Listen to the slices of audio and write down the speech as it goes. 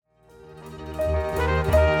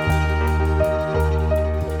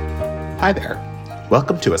Hi there.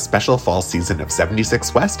 Welcome to a special fall season of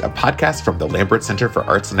 76 West, a podcast from the Lambert Center for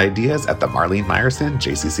Arts and Ideas at the Marlene Meyerson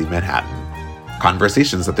JCC Manhattan.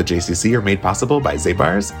 Conversations at the JCC are made possible by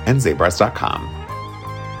Zabars and Zabars.com.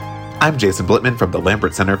 I'm Jason Blitman from the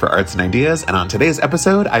Lambert Center for Arts and Ideas, and on today's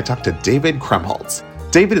episode, I talked to David Krumholtz.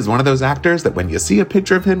 David is one of those actors that when you see a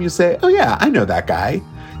picture of him, you say, oh yeah, I know that guy.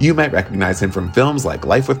 You might recognize him from films like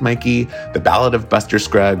Life with Mikey, The Ballad of Buster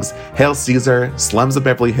Scruggs, Hail Caesar, Slums of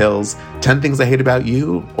Beverly Hills, 10 Things I Hate About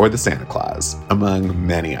You, or The Santa Claus, among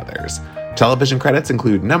many others. Television credits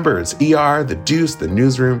include Numbers, ER, The Deuce, The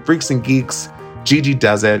Newsroom, Freaks and Geeks, Gigi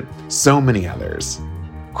Does It, so many others.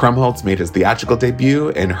 Krumholtz made his theatrical debut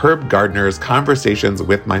in Herb Gardner's Conversations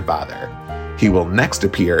with My Father. He will next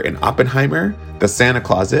appear in Oppenheimer, The Santa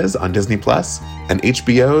Claus Is on Disney+, and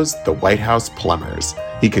HBO's The White House Plumbers.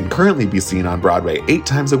 He can currently be seen on Broadway 8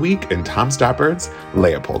 times a week in Tom Stoppard's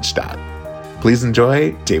Leopoldstadt. Please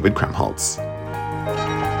enjoy David Krumholtz.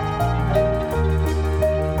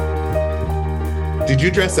 Did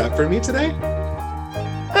you dress up for me today?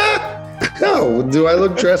 No, do I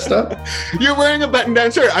look dressed up? You're wearing a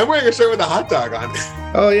button-down shirt. I'm wearing a shirt with a hot dog on.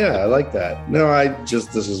 Oh yeah, I like that. No,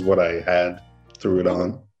 this is what I had, threw it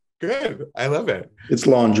on. Good. I love it. It's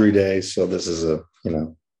laundry day, so this is so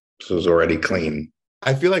it's already clean.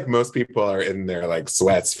 I feel like most people are in their like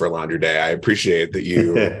sweats for laundry day. I appreciate that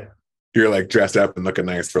you're like dressed up and looking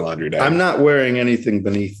nice for laundry day. I'm not wearing anything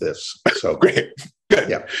beneath this. So great. Good.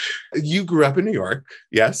 Yeah. You grew up in New York,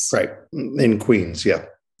 yes? Right. In Queens, yeah.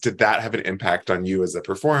 Did that have an impact on you as a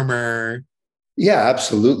performer? Yeah,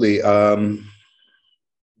 absolutely. I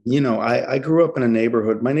grew up in a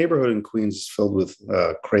neighborhood. My neighborhood in Queens is filled with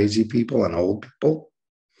crazy people and old people.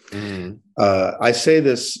 Mm. I say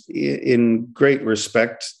this in great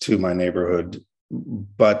respect to my neighborhood,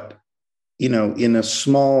 but, in a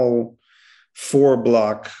small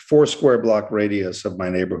 4 square block radius of my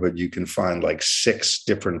neighborhood, you can find like 6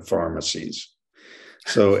 different pharmacies.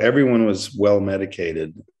 So everyone was well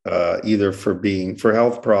medicated, either for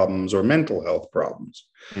health problems or mental health problems.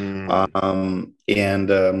 Mm.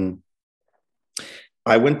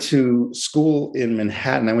 I went to school in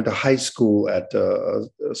Manhattan. I went to high school at a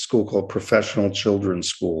school called Professional Children's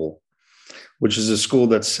School, which is a school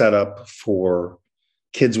that's set up for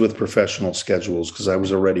kids with professional schedules, because I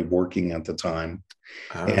was already working at the time.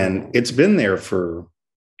 Oh. And it's been there for,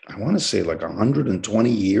 I want to say like 120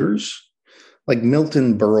 years. Like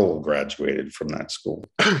Milton Berle graduated from that school.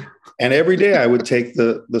 And every day I would take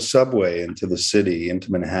the subway into the city, into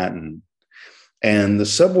Manhattan. And the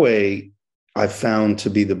subway I found to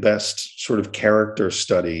be the best sort of character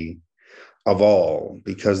study of all,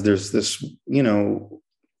 because there's this, New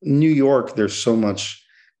York, there's so much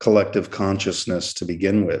collective consciousness to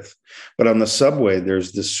begin with. But on the subway,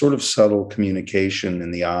 there's this sort of subtle communication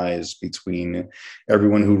in the eyes between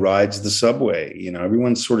everyone who rides the subway.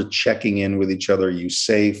 Everyone's sort of checking in with each other. Are you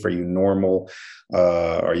safe? Are you normal?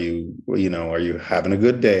 Are you having a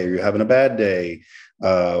good day? Are you having a bad day?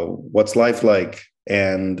 What's life like?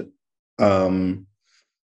 And,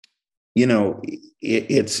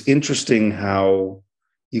 it's interesting how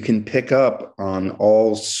you can pick up on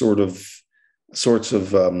all sorts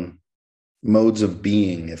of modes of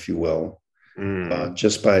being, if you will,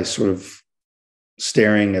 just by sort of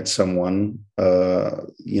staring at someone,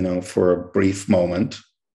 for a brief moment,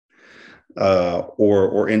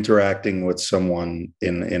 or interacting with someone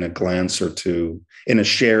in a glance or two, in a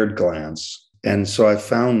shared glance. And so I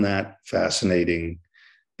found that fascinating,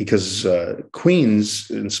 because Queens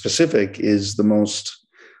in specific is the most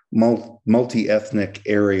multi-ethnic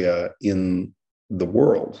area in the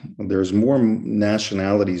world. There's more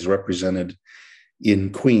nationalities represented in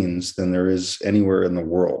Queens than there is anywhere in the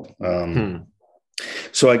world.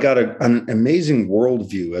 So I got an amazing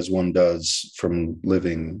worldview, as one does from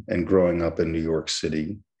living and growing up in New York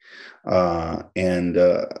City. And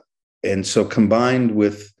so combined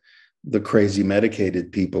with the crazy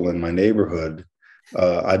medicated people in my neighborhood,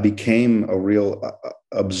 I became a real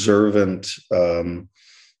observant,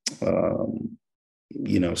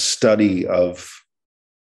 study of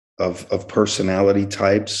personality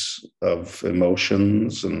types, of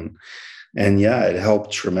emotions, and yeah, it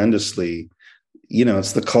helped tremendously.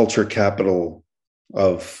 It's the culture capital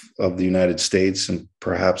of the United States and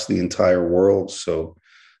perhaps the entire world. So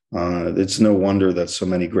it's no wonder that so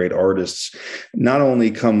many great artists not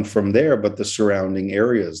only come from there, but the surrounding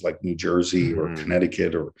areas like New Jersey or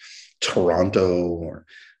Connecticut or Toronto or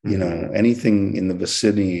anything in the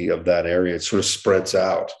vicinity of that area. It sort of spreads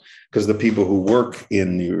out, because the people who work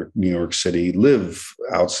in New York City live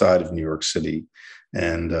outside of New York City,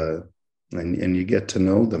 and you get to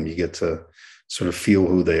know them. You get to sort of feel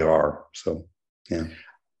who they are. So, yeah.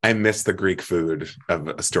 I miss the Greek food of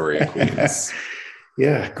Astoria, Queens.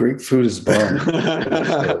 Yeah, Greek food is bomb.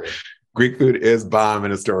 Greek food is bomb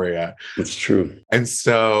in Astoria. It's true. And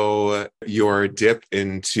so your dip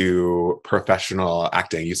into professional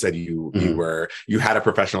acting, you said you had a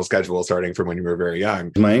professional schedule starting from when you were very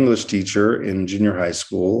young. My English teacher in junior high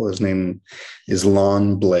school, his name is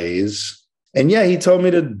Lon Blaze. And yeah, he told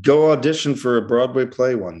me to go audition for a Broadway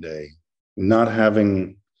play one day, not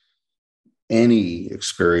having any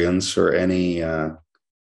experience or any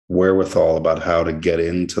wherewithal about how to get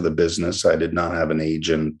into the business. I did not have an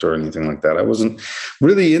agent or anything like that. I wasn't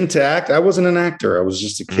really into act. I wasn't an actor. I was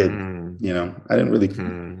just a kid. I didn't really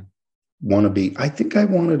want to be. I think I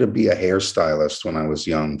wanted to be a hairstylist when I was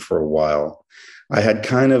young for a while. I had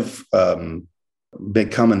kind of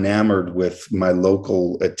become enamored with my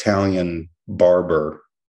local Italian barber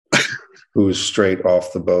who was straight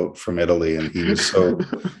off the boat from Italy. And he was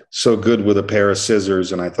so good with a pair of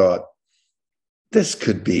scissors. And I thought, this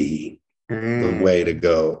could be the way to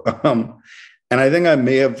go. And I think I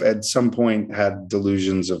may have at some point had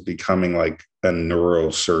delusions of becoming like a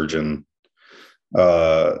neurosurgeon,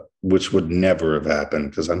 which would never have happened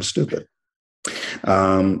because I'm stupid.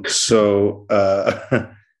 So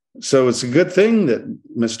it's a good thing that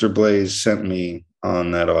Mr. Blaze sent me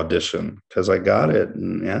on that audition because I got it.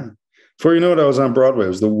 And yeah, before you know it, I was on Broadway. It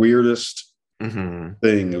was the weirdest thing.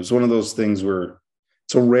 It was one of those things where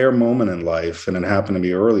it's a rare moment in life, and it happened to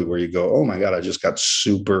me early where you go, oh my God, I just got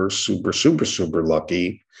super, super, super, super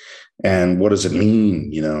lucky. And what does it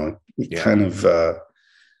mean? It kind of,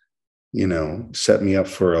 set me up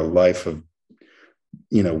for a life of,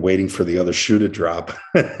 waiting for the other shoe to drop.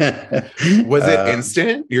 Was it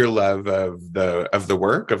instant, your love of the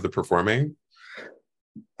work, of the performing?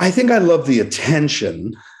 I think I love the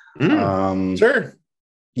attention. Sure.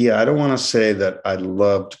 Yeah, I don't want to say that I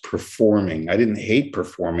loved performing. I didn't hate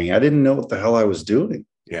performing. I didn't know what the hell I was doing.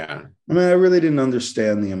 Yeah. I mean, I really didn't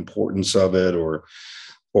understand the importance of it or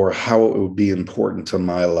how it would be important to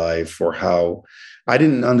my life, or how I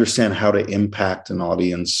didn't understand how to impact an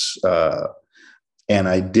audience. And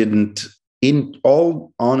I didn't, in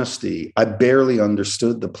all honesty, I barely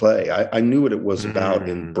understood the play. I knew what it was about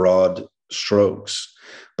in broad strokes,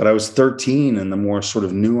 but I was 13, and the more sort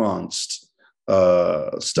of nuanced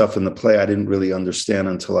stuff in the play I didn't really understand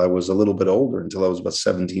until I was a little bit older, until I was about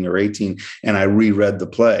 17 or 18. And I reread the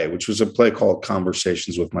play, which was a play called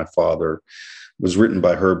Conversations with My Father. It was written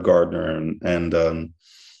by Herb Gardner. And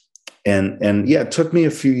yeah, it took me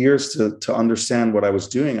a few years to understand what I was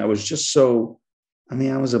doing. I was just I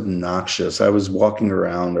was obnoxious. I was walking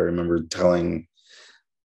around. I remember telling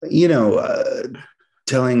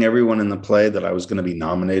everyone in the play that I was going to be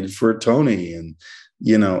nominated for a Tony. And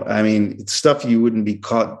it's stuff I wouldn't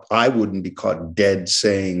be caught dead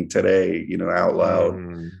saying today, out loud.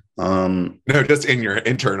 No, just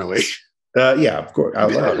internally. Yeah, of course,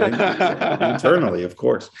 out loud, internally, of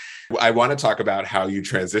course. I want to talk about how you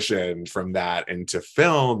transitioned from that into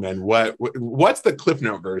film, and what's the Cliff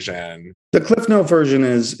Note version? The Cliff Note version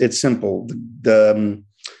it's simple. The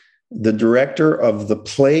director of the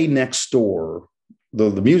play next door, the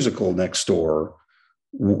musical next door,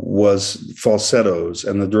 was Falsettos,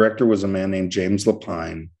 and the director was a man named James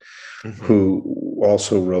Lapine, who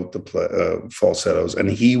also wrote the play, Falsettos, and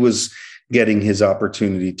he was getting his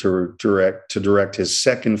opportunity to direct his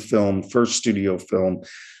first studio film,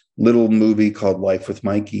 little movie called Life with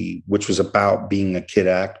Mikey, which was about being a kid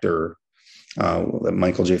actor that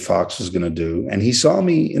Michael J. Fox was going to do. And he saw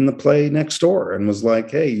me in the play next door and was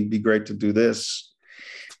like, hey, you'd be great to do this.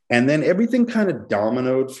 And then everything kind of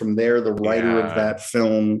dominoed from there. The writer of that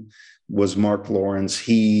film was Mark Lawrence.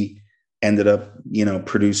 He ended up,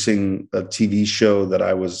 producing a TV show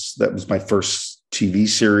that was my first TV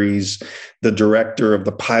series. The director of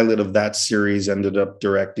the pilot of that series ended up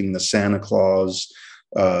directing the Santa Claus.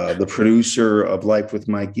 The producer of Life with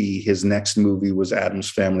Mikey, his next movie was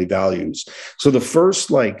Addams Family Values. So the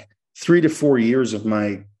first 3 to 4 years of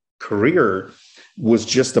my career was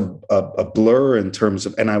just a blur in terms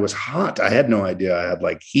of, and I was hot. I had no idea I had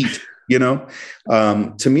heat,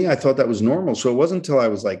 to me, I thought that was normal. So it wasn't until I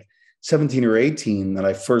was 17 or 18 that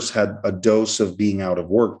I first had a dose of being out of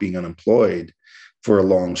work, being unemployed for a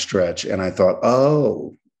long stretch. And I thought,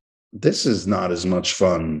 oh, this is not as much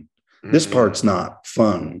fun. This part's not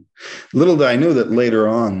fun. Little did I know that later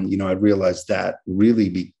on, I realized that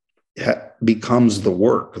really becomes the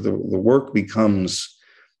work. The work becomes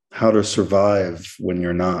how to survive when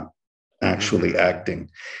you're not actually acting,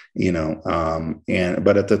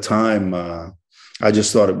 but at the time, I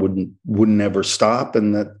just thought it would never stop,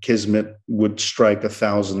 and that Kismet would strike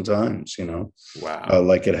 1,000 times, Wow.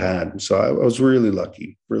 like it had. So I was really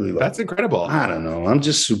lucky, really lucky. That's incredible. I don't know. I'm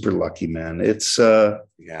just super lucky, man.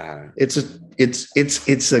 Yeah.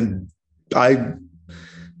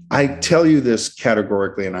 I tell you this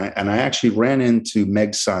categorically, and I actually ran into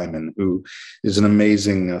Meg Simon, who is an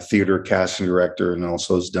amazing theater casting director and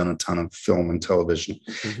also has done a ton of film and television.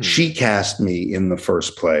 Mm-hmm. She cast me in the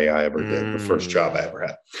first play I ever did, the first job I ever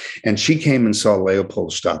had. And she came and saw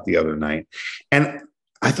Leopoldstadt the other night. And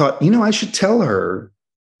I thought, I should tell her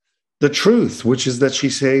the truth, which is that she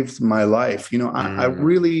saved my life. I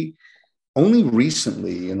really only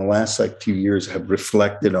recently in the last few years have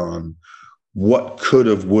reflected on what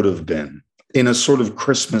would have been in a sort of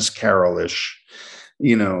Christmas Carolish,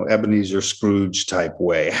 Ebenezer Scrooge type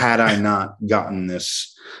way, had I not gotten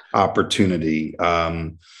this opportunity.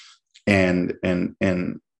 And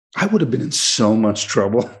I would have been in so much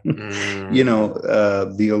trouble.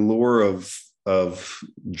 The allure of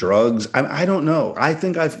drugs. I don't know. I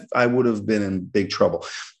think I would have been in big trouble.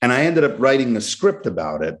 And I ended up writing a script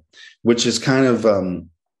about it, which is kind of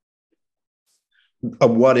a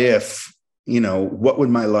what if. What would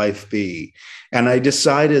my life be? And I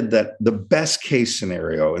decided that the best case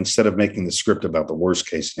scenario, instead of making the script about the worst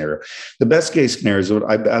case scenario, the best case scenario is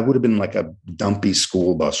I would have been like a dumpy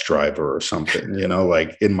school bus driver or something,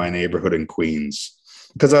 like in my neighborhood in Queens,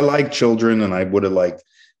 because I like children and I would have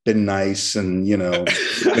been nice and, and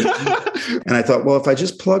I thought, well, if I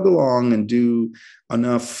just plug along and do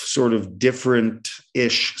enough sort of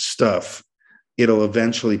different-ish stuff, it'll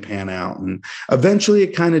eventually pan out. And eventually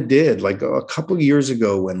it kind of did. Like a couple of years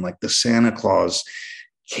ago when the Santa Claus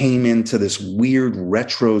came into this weird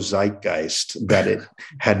retro zeitgeist that it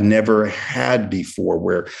had never had before,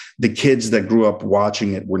 where the kids that grew up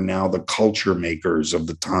watching it were now the culture makers of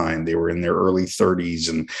the time. They were in their early 30s.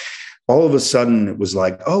 And all of a sudden it was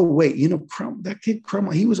like, oh, wait, that kid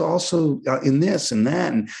Crummell, he was also in this and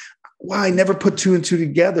that. And wow, I never put two and two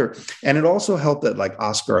together. And it also helped that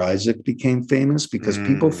Oscar Isaac became famous because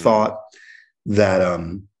people thought that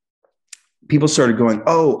people started going,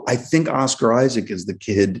 oh, I think Oscar Isaac is the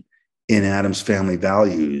kid in Addams Family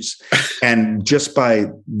Values. And just by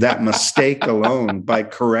that mistake alone, by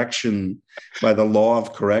the law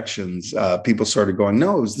of corrections, people started going,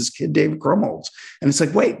 no, it was this kid, David Krumholtz. And it's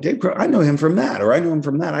like, wait, I know him from that, or I know him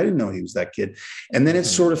from that. I didn't know he was that kid. And then it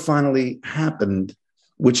sort of finally happened,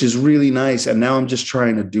 which is really nice. And now I'm just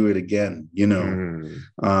trying to do it again,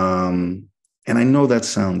 and I know that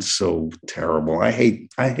sounds so terrible. I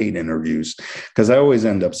hate interviews because I always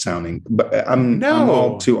end up sounding, but I'm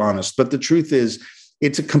all too honest. But the truth is,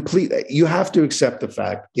 you have to accept the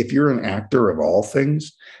fact, if you're an actor of all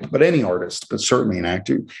things, but any artist, but certainly an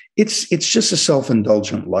actor, it's just a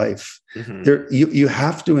self-indulgent life. Mm-hmm. You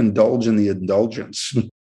have to indulge in the indulgence.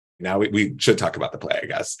 Now we should talk about the play, I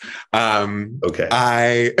guess. Okay.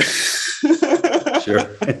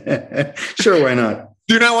 Sure. Why not?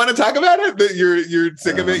 Do you not want to talk about it? That you're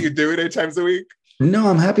sick of it? You do it 8 times a week? No,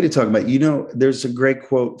 I'm happy to talk about it. There's a great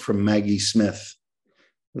quote from Maggie Smith,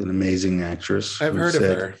 an amazing actress. I've heard of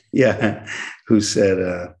her. Yeah. Who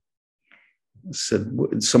said,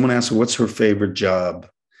 someone asked her, what's her favorite job?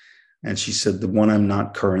 And she said, the one I'm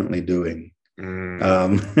not currently doing. Now,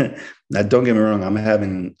 don't get me wrong, I'm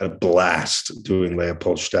having a blast doing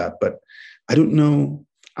Leopoldstadt, but I don't know.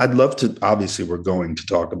 I'd love to, obviously we're going to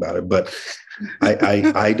talk about it, but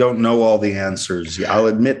I don't know all the answers. I'll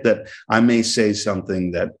admit that I may say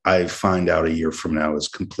something that I find out a year from now is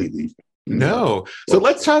completely no. So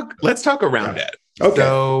let's talk around it. Okay.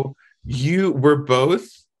 So we're both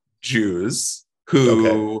Jews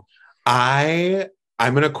who I'm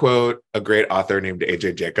going to quote a great author named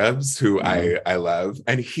A.J. Jacobs, who I love.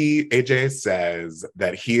 And A.J. says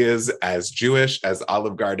that he is as Jewish as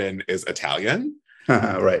Olive Garden is Italian.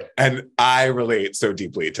 Right. And I relate so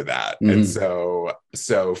deeply to that. Mm-hmm. And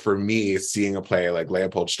so for me, seeing a play like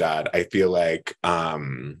Leopoldstadt, I feel like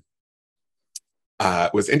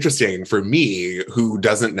was interesting for me, who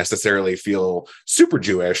doesn't necessarily feel super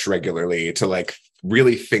Jewish regularly, to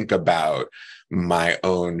really think about my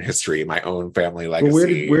own history, my own family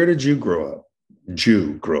legacy. Where did you grow up?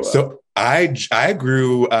 So I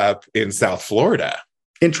grew up in South Florida.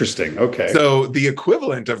 Interesting. Okay. So the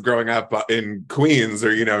equivalent of growing up in Queens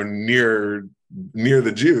or, near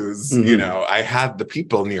the Jews, mm-hmm. I had the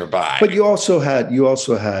people nearby. But you also had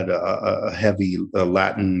a heavy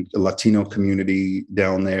Latino community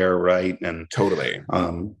down there, right? And totally.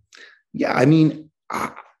 Yeah, I mean,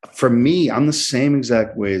 for me, I'm the same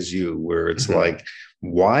exact way as you, where it's mm-hmm. like,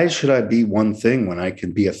 why should I be one thing when I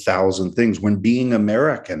can be 1,000 things? When being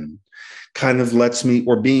American kind of lets me,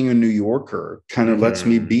 or being a New Yorker kind of lets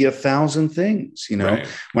me be 1,000 things, you know. Right.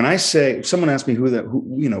 When I say, if someone asks me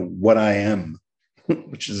what I am,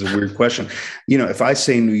 which is a weird question, you know, if I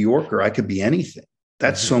say New Yorker, I could be anything.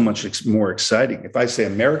 That's so much more exciting. If I say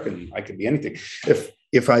American, I could be anything.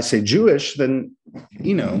 If I say Jewish, then,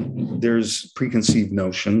 you know, there's preconceived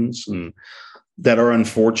notions and that are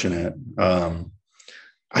unfortunate.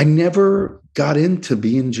 I never got into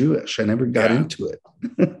being Jewish. I never got into it.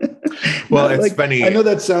 Well, it's funny. I know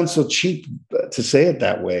that sounds so cheap to say it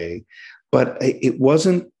that way, but it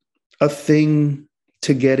wasn't a thing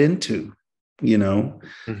to get into, you know.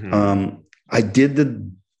 I did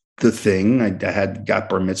the thing. I got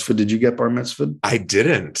bar mitzvah. Did you get bar mitzvah? I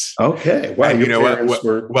didn't. Okay. Wow. You know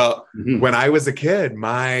what? Well, when I was a kid,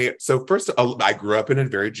 first I grew up in a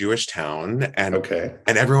very Jewish town, and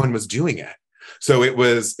everyone was doing it. So it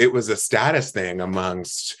was a status thing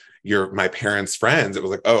amongst my parents' friends. It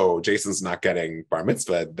was like, oh, Jason's not getting bar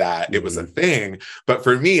mitzvah. That it was a thing. But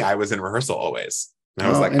for me, I was in rehearsal always. And I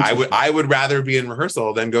was like, I would rather be in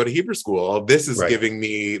rehearsal than go to Hebrew school. This is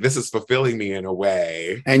this is fulfilling me in a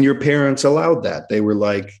way. And your parents allowed that. They were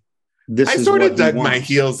like, I sort of dug my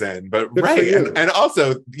heels in, but right. And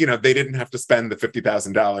also, you know, they didn't have to spend the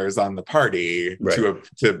 $50,000 on the party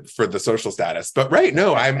for the social status. But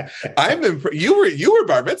no, you were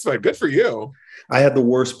bar mitzvah. Good for you. I had the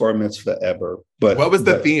worst bar mitzvah ever. But what was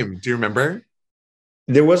the theme? Do you remember?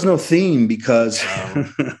 There was no theme because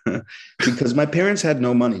because my parents had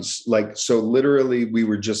no money. Like, so literally we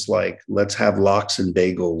were just like, let's have lox and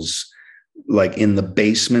bagels, like in the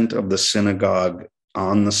basement of the synagogue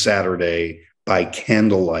on the Saturday by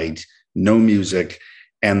candlelight, no music.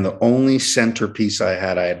 And the only centerpiece I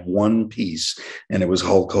had one piece, and it was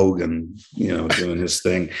Hulk Hogan, you know, doing his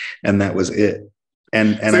thing. And that was it.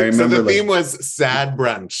 And I remember, so the theme was sad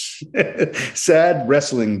brunch, sad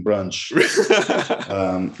wrestling brunch.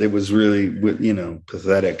 It was really, you know,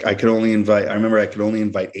 pathetic. I could only invite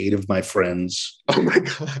 8 of my friends. Oh my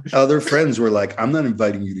God. Other friends were like, I'm not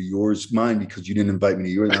inviting you to mine because you didn't invite me to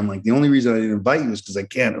yours. And I'm like, the only reason I didn't invite you is because I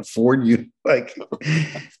can't afford you. Like,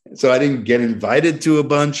 so I didn't get invited to a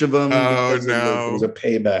bunch of them. Oh no. It was a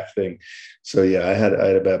payback thing. So yeah, I had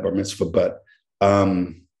a bad bar mitzvah, but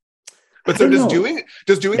so does doing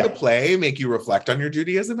the play make you reflect on your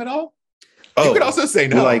Judaism at all? Oh, you could also say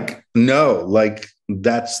no.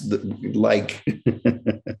 That's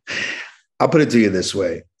I'll put it to you this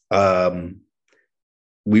way.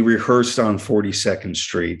 We rehearsed on 42nd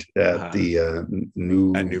Street at the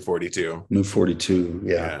New 42. New 42,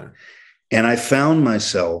 yeah. And I found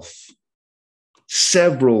myself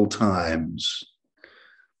several times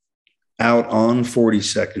out on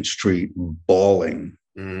 42nd Street bawling.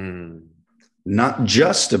 Not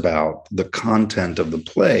just about the content of the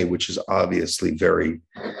play, which is obviously very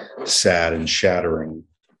sad and shattering,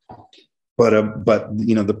 but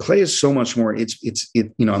you know, the play is so much more. It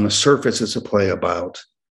you know, on the surface, it's a play about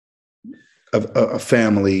a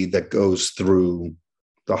family that goes through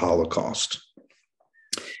the Holocaust,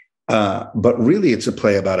 but really, it's a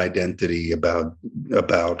play about identity, about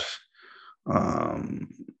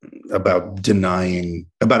denying,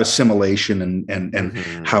 about assimilation and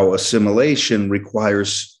how assimilation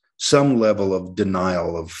requires some level of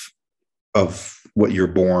denial of what you're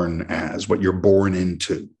born as, what you're born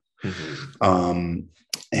into. And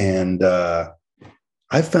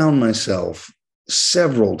I found myself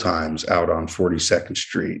several times out on 42nd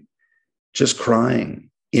Street, just crying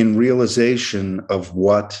in realization of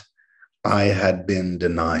what I had been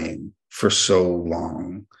denying for so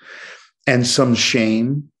long, and some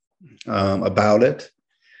shame about it,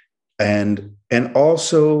 and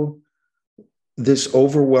also this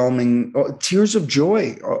overwhelming tears of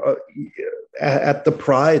joy at the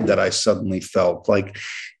pride that I suddenly felt. Like,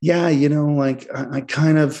 yeah, you know, like I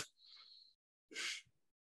kind of,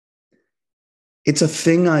 it's a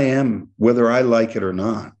thing I am, whether I like it or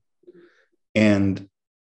not, and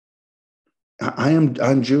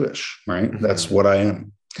I'm Jewish, right? That's what I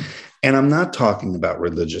am. And I'm not talking about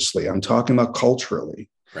religiously. I'm talking about culturally.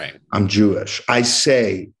 Right. I'm Jewish. I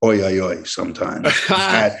say "oy oy oy" sometimes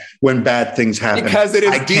when bad things happen, because it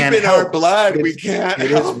is deep in our blood. We can't.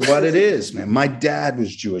 It is what it is, man. My dad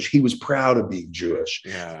was Jewish. He was proud of being Jewish.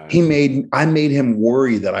 Yeah. I made him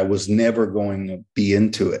worry that I was never going to be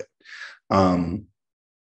into it. You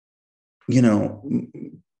know,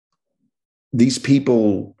 these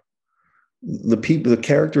people, the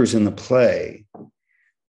characters in the play,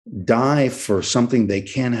 die for something they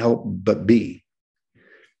can't help but be.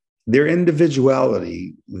 Their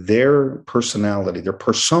individuality, their personality, their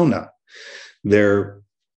persona, their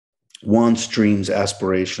wants, dreams,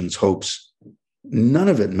 aspirations, hopes, none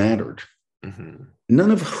of it mattered. Mm-hmm.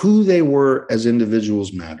 None of who they were as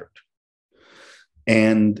individuals mattered.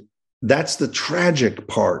 And that's the tragic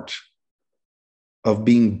part of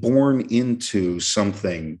being born into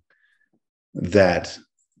something that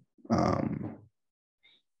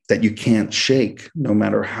that you can't shake, no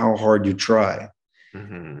matter how hard you try.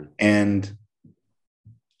 Mm-hmm. And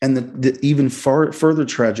the even further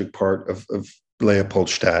tragic part of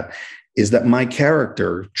Leopoldstadt is that my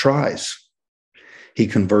character tries. He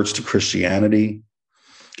converts to Christianity.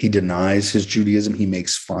 He denies his Judaism. He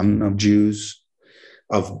makes fun of Jews.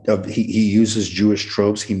 He uses Jewish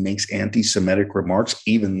tropes. He makes anti-Semitic remarks,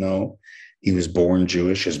 even though he was born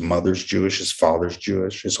Jewish. His mother's Jewish. His father's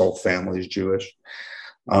Jewish. His whole family's Jewish.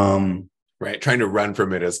 Right, trying to run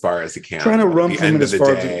from it as far as he can. Trying to run from it as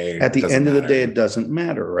far as at the end of the day, it doesn't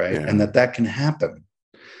matter, right? Yeah. And that can happen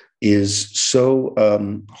is so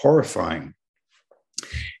horrifying.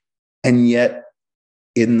 And yet,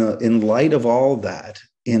 in light of all that,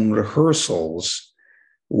 in rehearsals,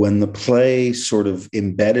 when the play sort of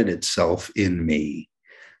embedded itself in me,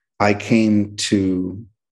 I came to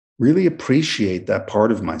really appreciate that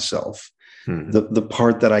part of myself, the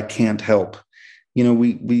part that I can't help. You know,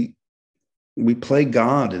 we play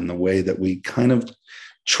God in the way that we kind of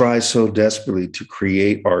try so desperately to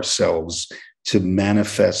create ourselves, to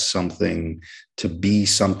manifest something, to be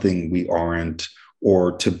something we aren't,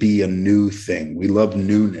 or to be a new thing. We love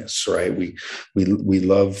newness, right? We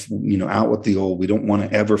love, out with the old. We don't want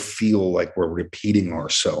to ever feel like we're repeating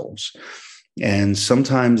ourselves. And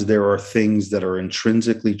sometimes there are things that are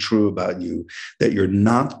intrinsically true about you that you're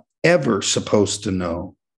not ever supposed to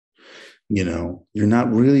know. You're not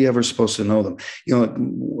really ever supposed to know them.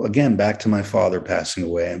 Again, back to my father passing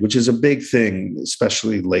away, which is a big thing,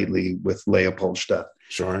 especially lately with Leopoldstadt.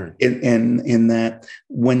 Sure. In that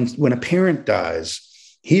when a parent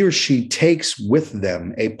dies, he or she takes with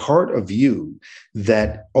them a part of you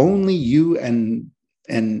that only you and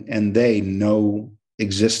they know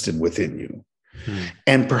existed within you.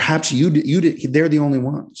 And perhaps they're the only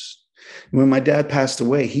ones. When my dad passed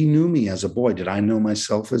away, he knew me as a boy. Did I know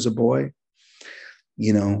myself as a boy?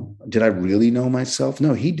 Did I really know myself?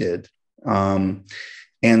 No, he did.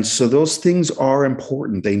 And so those things are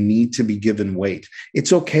important. They need to be given weight.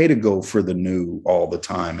 It's okay to go for the new all the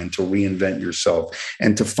time and to reinvent yourself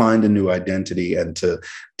and to find a new identity and to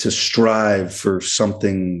strive for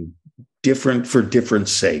something different for different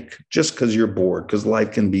sake, just because you're bored, because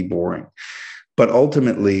life can be boring. But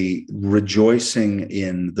ultimately, rejoicing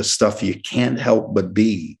in the stuff you can't help but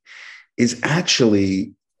be is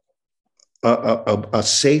actually a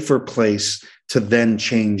safer place to then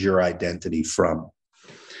change your identity from.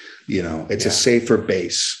 It's a safer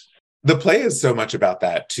base. The play is so much about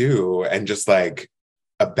that too, and just like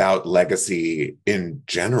about legacy in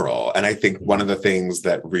general. And I think one of the things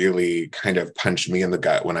that really kind of punched me in the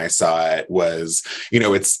gut when I saw it was,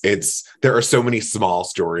 there are so many small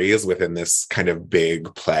stories within this kind of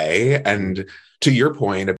big play. And to your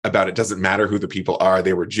point about it doesn't matter who the people are,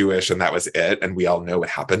 they were Jewish and that was it. And we all know what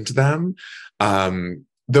happened to them.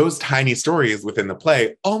 Those tiny stories within the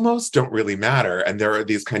play almost don't really matter. And there are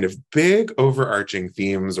these kind of big overarching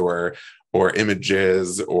themes or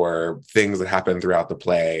images or things that happen throughout the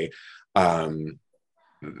play that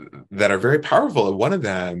are very powerful. And one of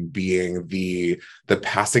them being the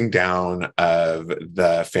passing down of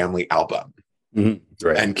the family album. Mm-hmm.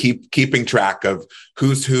 Right. And keeping track of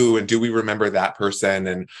who's who and do we remember that person.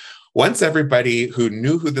 And once everybody who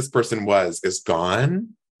knew who this person was is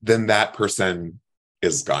gone, then that person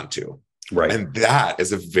is gone too. Right. And that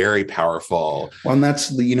is a very powerful and that's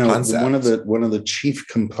concept. one of the chief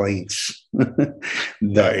complaints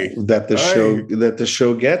that the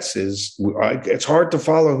show gets is it's hard to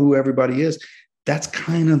follow who everybody is. That's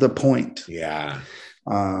kind of the point. Yeah.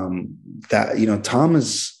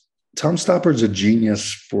 Tom Stoppard's a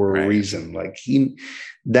genius for a reason.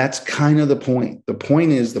 That's kind of the point. The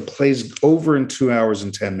point is the play's over in 2 hours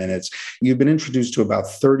and 10 minutes. You've been introduced to about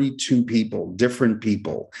 32 people, different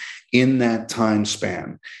people in that time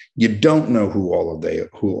span. You don't know who all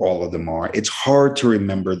of them are. It's hard to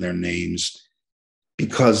remember their names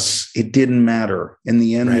because it didn't matter. In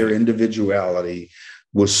the end, their individuality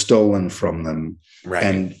was stolen from them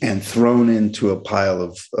and thrown into a pile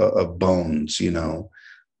of bones,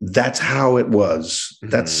 That's how it was. Mm-hmm.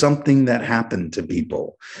 That's something that happened to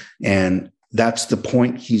people. And that's the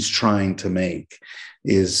point he's trying to make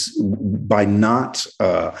is by not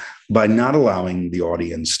allowing the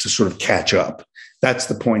audience to sort of catch up. That's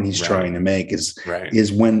the point he's trying to make is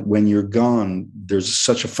when you're gone, there's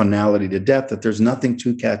such a finality to death that there's nothing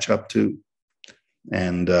to catch up to.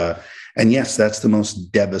 And And yes, that's the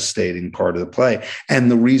most devastating part of the play, and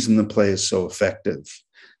the reason the play is so effective.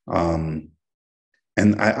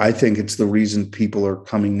 And I think it's the reason people are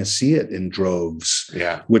coming to see it in droves,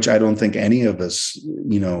 which I don't think any of us,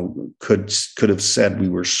 could have said we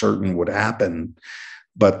were certain would happen.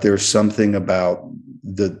 But there's something about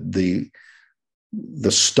the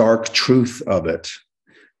stark truth of it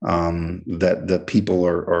that people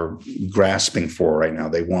are grasping for right now.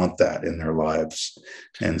 They want that in their lives.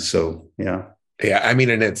 And so, yeah. I mean,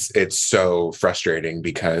 and it's so frustrating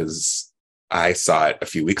because I saw it a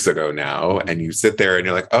few weeks ago now, and you sit there and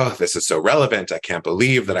you're like, oh, this is so relevant. I can't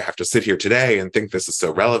believe that I have to sit here today and think this is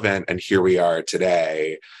so relevant. And here we are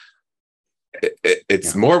today.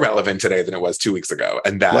 It's more relevant today than it was 2 weeks ago.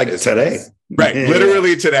 And that is today. Right.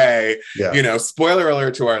 Literally today. Spoiler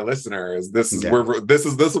alert to our listeners. This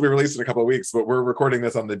will be released in a couple of weeks, but we're recording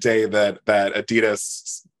this on the day that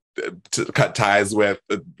Adidas cut ties with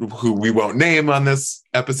who we won't name on this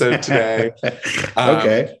episode today.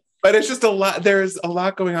 Okay. But it's just a lot. There's a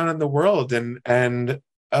lot going on in the world, and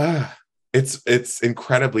it's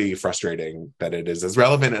incredibly frustrating that it is as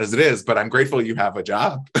relevant as it is. But I'm grateful you have a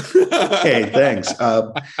job. Hey, thanks.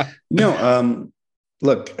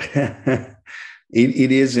 Look,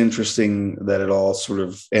 it is interesting that it all sort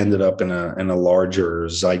of ended up in a larger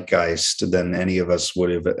zeitgeist than any of us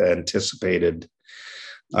would have anticipated,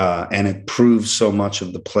 and it proves so much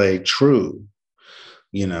of the play true.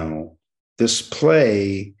 This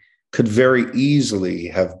play could very easily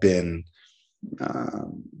have been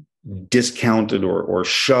discounted or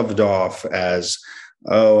shoved off as,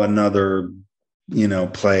 another,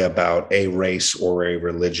 play about a race or a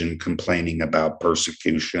religion complaining about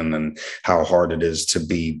persecution and how hard it is to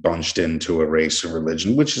be bunched into a race or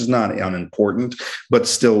religion, which is not unimportant, but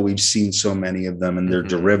still we've seen so many of them and they're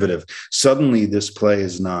derivative. Suddenly this play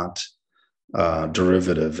is not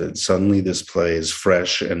derivative, and suddenly this play is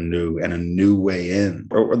fresh and new and a new way in.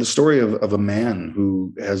 Or the story of a man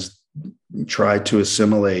who has tried to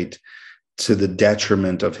assimilate to the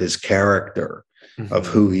detriment of his character, of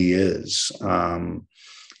who he is,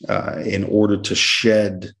 in order to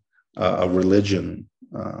shed a religion,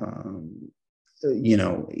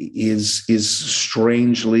 is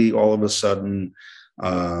strangely all of a sudden,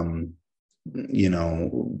 very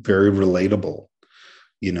relatable.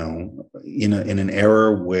 In an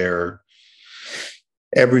era where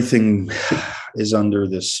everything is under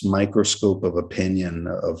this microscope of opinion,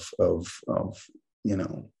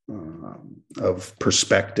 of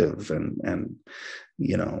perspective, and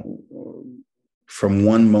from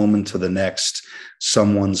one moment to the next,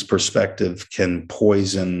 someone's perspective can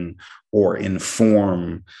poison or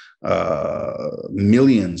inform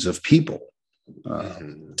millions of people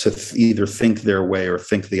to either think their way or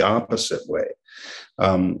think the opposite way.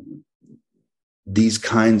 These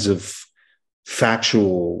kinds of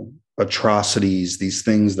factual atrocities, these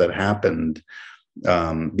things that happened,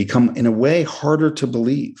 become in a way harder to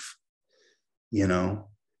believe. When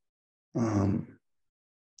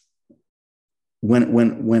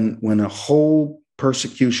a whole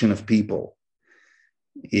persecution of people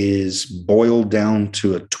is boiled down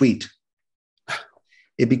to a tweet,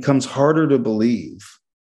 it becomes harder to believe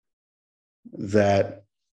that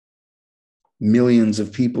millions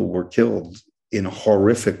of people were killed in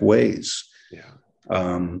horrific ways.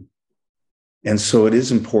 And so it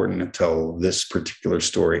is important to tell this particular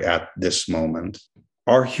story at this moment.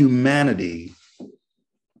 Our humanity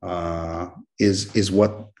is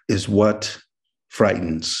what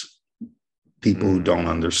frightens people who don't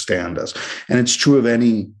understand us. And it's true of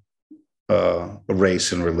any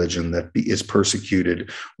race and religion that is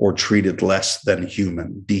persecuted or treated less than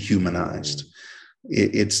human, dehumanized.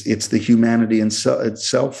 It's the humanity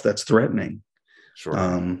itself that's threatening. Sure.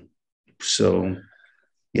 I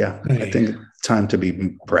think it's time to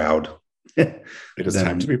be proud. It is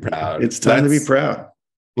time to be proud. It's time to be proud.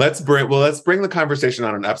 Let's bring the conversation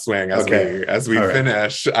on an upswing as we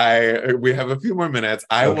finish. We have a few more minutes.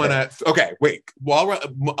 Wait. While we're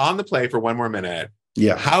on the play for one more minute,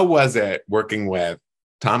 how was it working with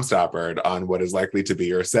Tom Stoppard on what is likely to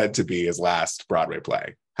be or said to be his last Broadway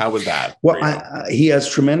play? How was that? Well, he has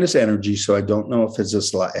tremendous energy, so I don't know if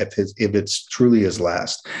it's truly his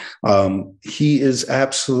last. He is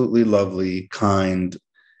absolutely lovely, kind.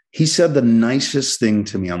 He said the nicest thing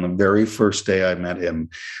to me on the very first day I met him.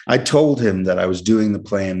 I told him that I was doing the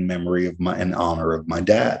play in honor of my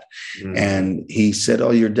dad. Mm-hmm. And he said,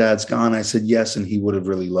 "Oh, your dad's gone?" I said, "Yes." And he would have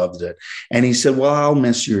really loved it. And he said, "Well, I'll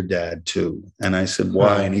miss your dad too." And I said,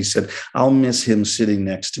 "Why?" Mm-hmm. And he said, "I'll miss him sitting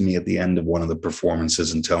next to me at the end of one of the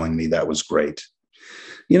performances and telling me that was great."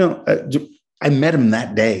 I met him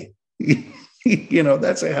that day.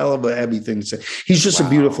 That's a hell of a heavy thing to say. He's just a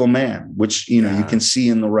beautiful man, which, you can see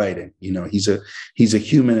in the writing. He's a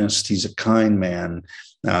humanist. He's a kind man.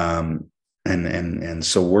 And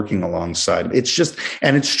so working alongside, it's just,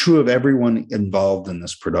 and it's true of everyone involved in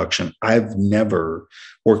this production. I've never,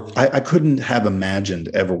 I couldn't have imagined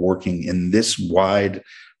ever working in this wide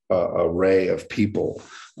array of people,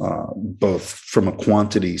 both from a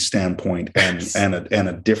quantity standpoint and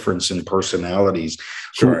a difference in personalities,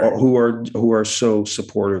 who are so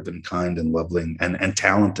supportive and kind and lovely and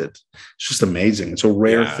talented. It's just amazing. It's a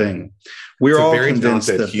rare thing. We're all convinced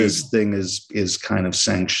that this thing is kind of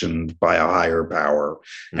sanctioned by a higher power,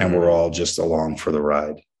 and we're all just along for the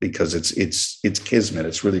ride because it's kismet.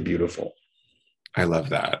 It's really beautiful. I love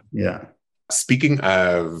that. Yeah. Speaking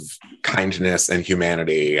of kindness and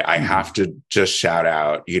humanity, I have to just shout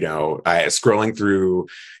out, scrolling through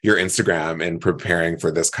your Instagram and preparing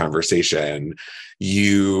for this conversation,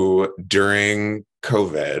 you, during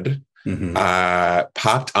COVID,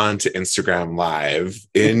 popped onto Instagram Live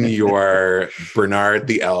in your Bernard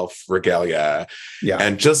the Elf regalia. Yeah.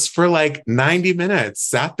 And just for like 90 minutes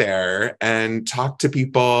sat there and talked to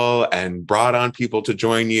people and brought on people to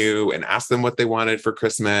join you and asked them what they wanted for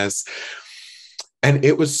Christmas. And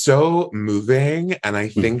it was so moving. And I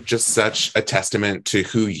think just such a testament to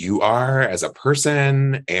who you are as a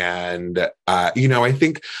person. And, I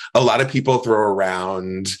think a lot of people throw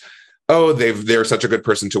around, oh, they're such a good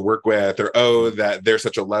person to work with, or, oh, that they're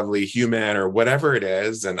such a lovely human, or whatever it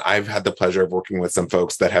is. And I've had the pleasure of working with some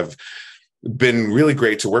folks that have been really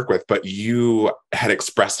great to work with, but you had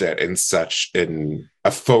expressed it in a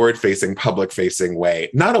forward-facing, public-facing way,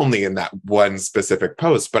 not only in that one specific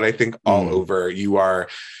post, but I think all over. You are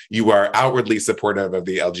outwardly supportive of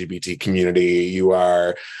the LGBT community. You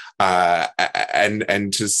are,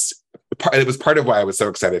 and just, it was part of why I was so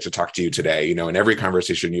excited to talk to you today. In every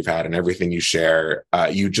conversation you've had and everything you share,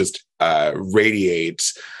 you just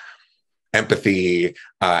radiate empathy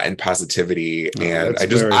and positivity. And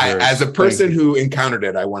as a person who encountered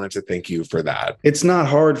it, I wanted to thank you for that. It's not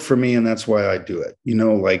hard for me, and that's why I do it.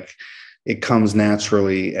 It comes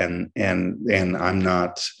naturally, and I'm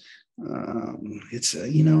not.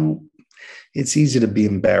 It's easy to be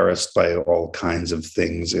embarrassed by all kinds of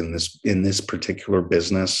things in this particular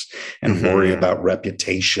business and worry about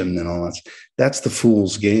reputation and all that. That's the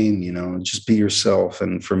fool's game, just be yourself.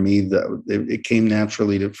 And for me, it came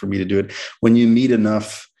naturally for me to do it. When you meet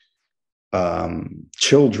enough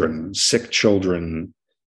children, sick children,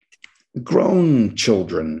 grown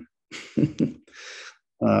children,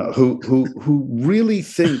 who really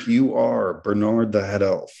think you are Bernard the Head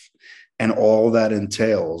Elf, and all that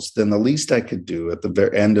entails, then the least I could do at the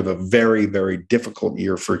very end of a very, very difficult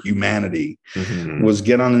year for humanity was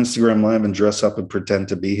get on Instagram Live and dress up and pretend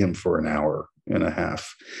to be him for an hour and a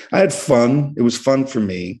half. I had fun. It was fun for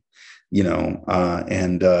me,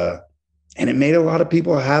 and it made a lot of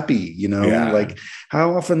people happy, Like,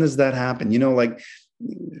 how often does that happen?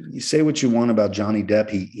 You say what you want about Johnny Depp.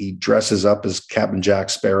 He dresses up as Captain Jack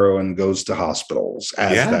Sparrow and goes to hospitals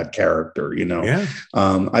as that character,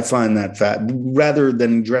 I find that rather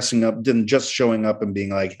than dressing up, than just showing up and being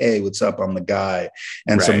like, hey, what's up? I'm the guy.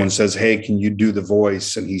 And someone says, hey, can you do the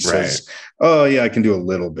voice? And he says, oh yeah, I can do a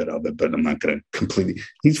little bit of it, but I'm not going to completely,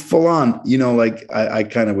 he's full on, I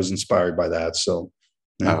kind of was inspired by that. So.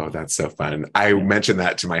 Oh, that's so fun. I mentioned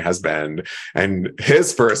that to my husband, and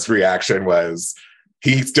his first reaction was,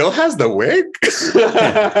 he still has the wig.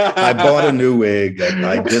 I bought a new wig.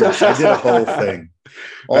 I did a whole thing.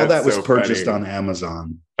 All that was so purchased on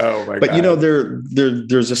Amazon. Oh my God. But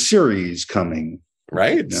there's a series coming,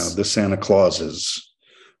 right? The Santa Clauses.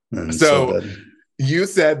 And so you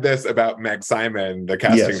said this about Meg Simon, the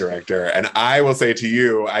casting director, and I will say to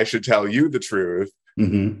you, I should tell you the truth.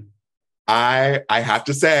 I have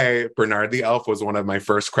to say, Bernard the Elf was one of my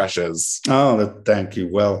first crushes. Oh, thank you.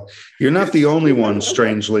 Well, you're not the only one,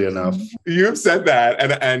 strangely enough. You've said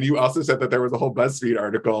that. And you also said that there was a whole BuzzFeed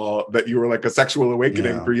article that you were like a sexual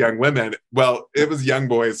awakening for young women. Well, it was young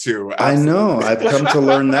boys too. Absolutely. I know. I've come to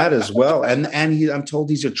learn that as well. And I'm told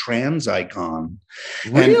he's a trans icon.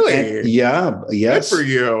 Really? And yes. Good for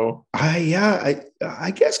you.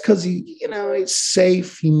 I guess because he's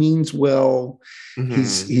safe. He means well.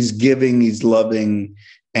 He's giving, he's loving,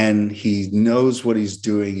 and he knows what he's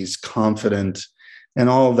doing. He's confident, and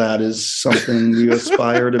all that is something you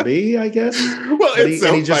aspire to be, I guess. Well, and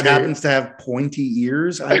he just happens to have pointy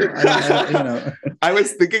ears. I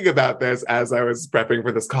was thinking about this as I was prepping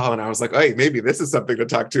for this call, and I was like, "Hey, maybe this is something to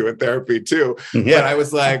talk to in therapy too." Yeah. But I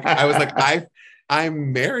was like,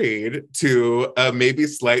 I'm married to a maybe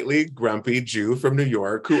slightly grumpy Jew from New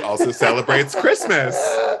York who also celebrates Christmas.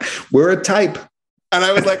 We're a type. And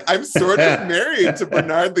I was like, I'm sort of married to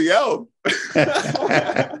Bernard the Elf.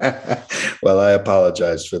 Well, I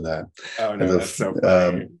apologize for that. Oh, no, that's so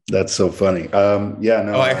funny. That's so funny.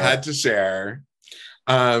 I had to share.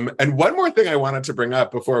 And one more thing I wanted to bring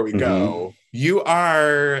up before we go. You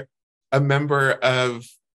are a member of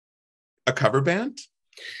a cover band?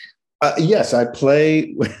 Yes, I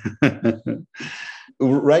play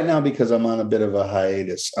right now because I'm on a bit of a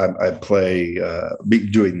hiatus. I play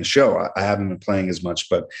doing the show. I haven't been playing as much,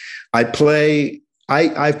 but I play.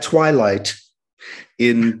 I twilight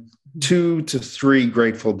in 2 to 3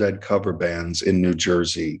 Grateful Dead cover bands in New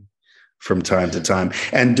Jersey from time to time.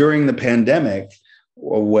 And during the pandemic,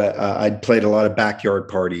 I'd played a lot of backyard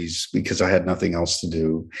parties because I had nothing else to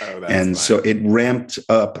do. And so it ramped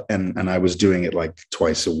up and I was doing it like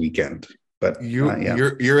twice a weekend. But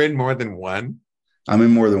you're in more than one? I'm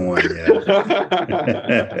in more than one, yeah.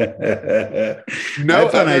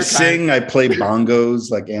 I sing, I play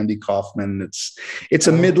bongos like Andy Kaufman. It's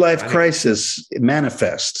a midlife crisis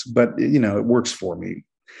manifest, but it works for me.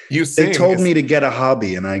 They told me to get a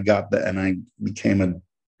hobby and I got that and I became a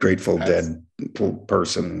Grateful Dead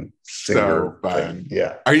person, singer. So fun.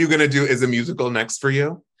 Yeah. Are you going to is a musical next for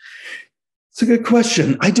you? It's a good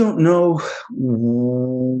question. I don't know.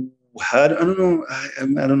 I don't know.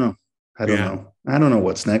 I don't know. I don't know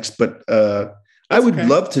what's next, but I would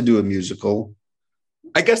love to do a musical.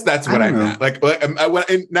 I guess that's what I meant. Like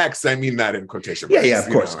next, I mean that in quotation marks. Yeah,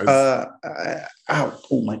 of course.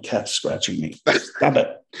 My cat's scratching me. Stop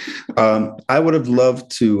it. I would love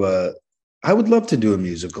to do a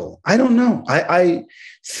musical. I don't know.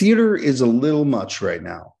 Theater is a little much right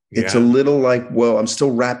now. It's a little like, I'm still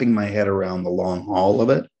wrapping my head around the long haul of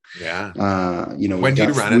it. Yeah. When do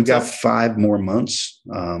you run? We got 5 more months.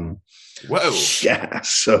 Whoa. Yeah.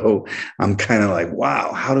 So I'm kind of like,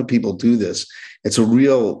 wow, how do people do this? It's a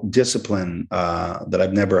real discipline that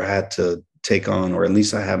I've never had to take on, or at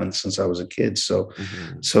least I haven't since I was a kid. So,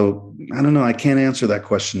 so I don't know. I can't answer that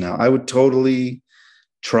question now. I would totally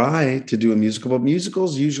try to do a musical, but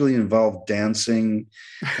musicals usually involve dancing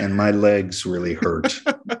and my legs really hurt.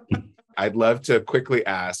 I'd love to quickly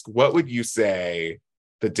ask, what would you say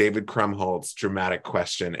the David Krumholtz dramatic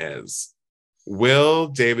question is? Will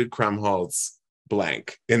David Krumholtz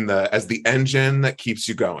blank as the engine that keeps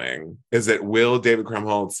you going? Is it, will David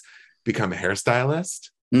Krumholtz become a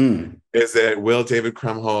hairstylist? Is it, will David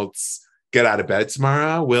Krumholtz get out of bed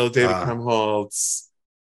tomorrow? Will David Krumholtz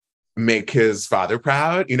make his father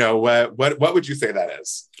proud? What would you say that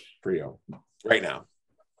is for you right now?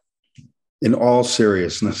 In all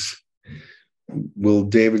seriousness, will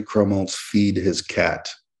David Krumholtz feed his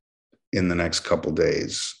cat in the next couple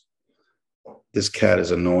days? This cat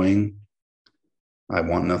is annoying. I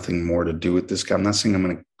want nothing more to do with this cat. I'm not saying I'm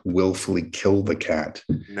going to willfully kill the cat.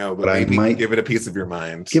 No, but I might give it a piece of your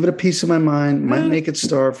mind. Give it a piece of my mind. Might make it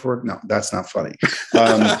starve for it. No, that's not funny.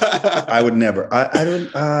 I would never. I don't.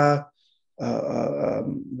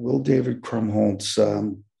 Will David Krumholtz?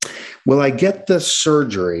 Will I get the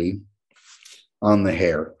surgery on the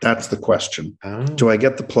hair? That's the question. Oh. Do I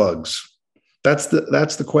get the plugs? That's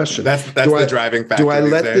the question. That's the driving factor. Do I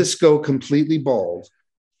let this go completely bald?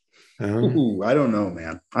 Ooh, I don't know,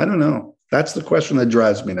 man. I don't know. That's the question that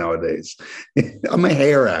drives me nowadays. I'm a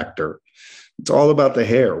hair actor. It's all about the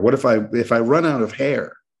hair. What if I run out of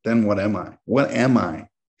hair? Then what am I? What am I?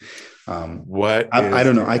 I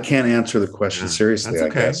don't know. I can't answer the question seriously. That's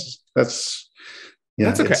okay. I guess that's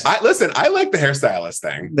okay. I like the hairstylist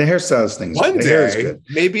thing. The hairstylist thing. One day,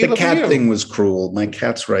 maybe the cat thing was cruel. My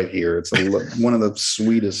cat's right here. It's one of the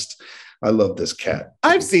sweetest. I love this cat.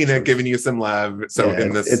 I've seen it giving you some love. So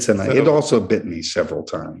it also bit me several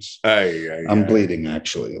times. I'm bleeding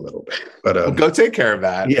actually a little bit. But go take care of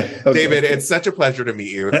that. Yeah, okay. David, it's such a pleasure to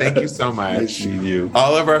meet you. Thank you so much. Nice to meet you.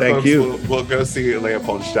 All of our folks will go see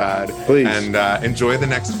Leopoldstadt. Please. And enjoy the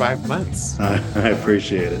next 5 months. I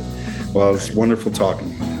appreciate it. Well, it's wonderful talking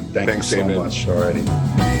to you, man. Thanks, you so much. Alrighty.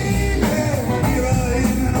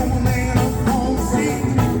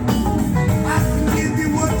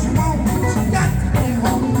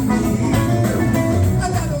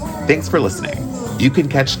 Thanks for listening. You can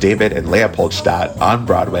catch David and Leopoldstadt on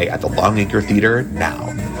Broadway at the Longacre Theater now.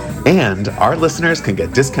 And our listeners can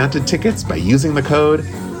get discounted tickets by using the code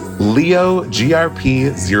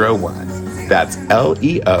LEOGRP01. That's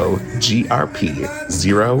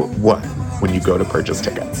LEOGRP01 when you go to purchase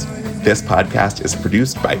tickets. This podcast is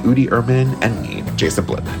produced by Udi Ehrman and me, Jason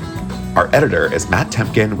Blitman. Our editor is Matt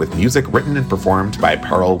Temkin with music written and performed by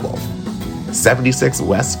Pearl Wolf. 76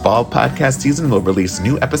 West Fall podcast season will release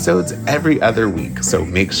new episodes every other week, so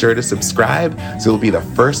make sure to subscribe so you'll be the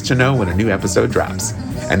first to know when a new episode drops.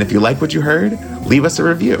 And if you like what you heard, leave us a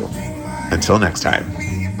review. Until next time.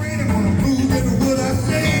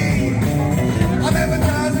 I'm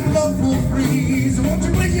advertising love for free, so won't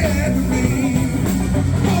you make it happen?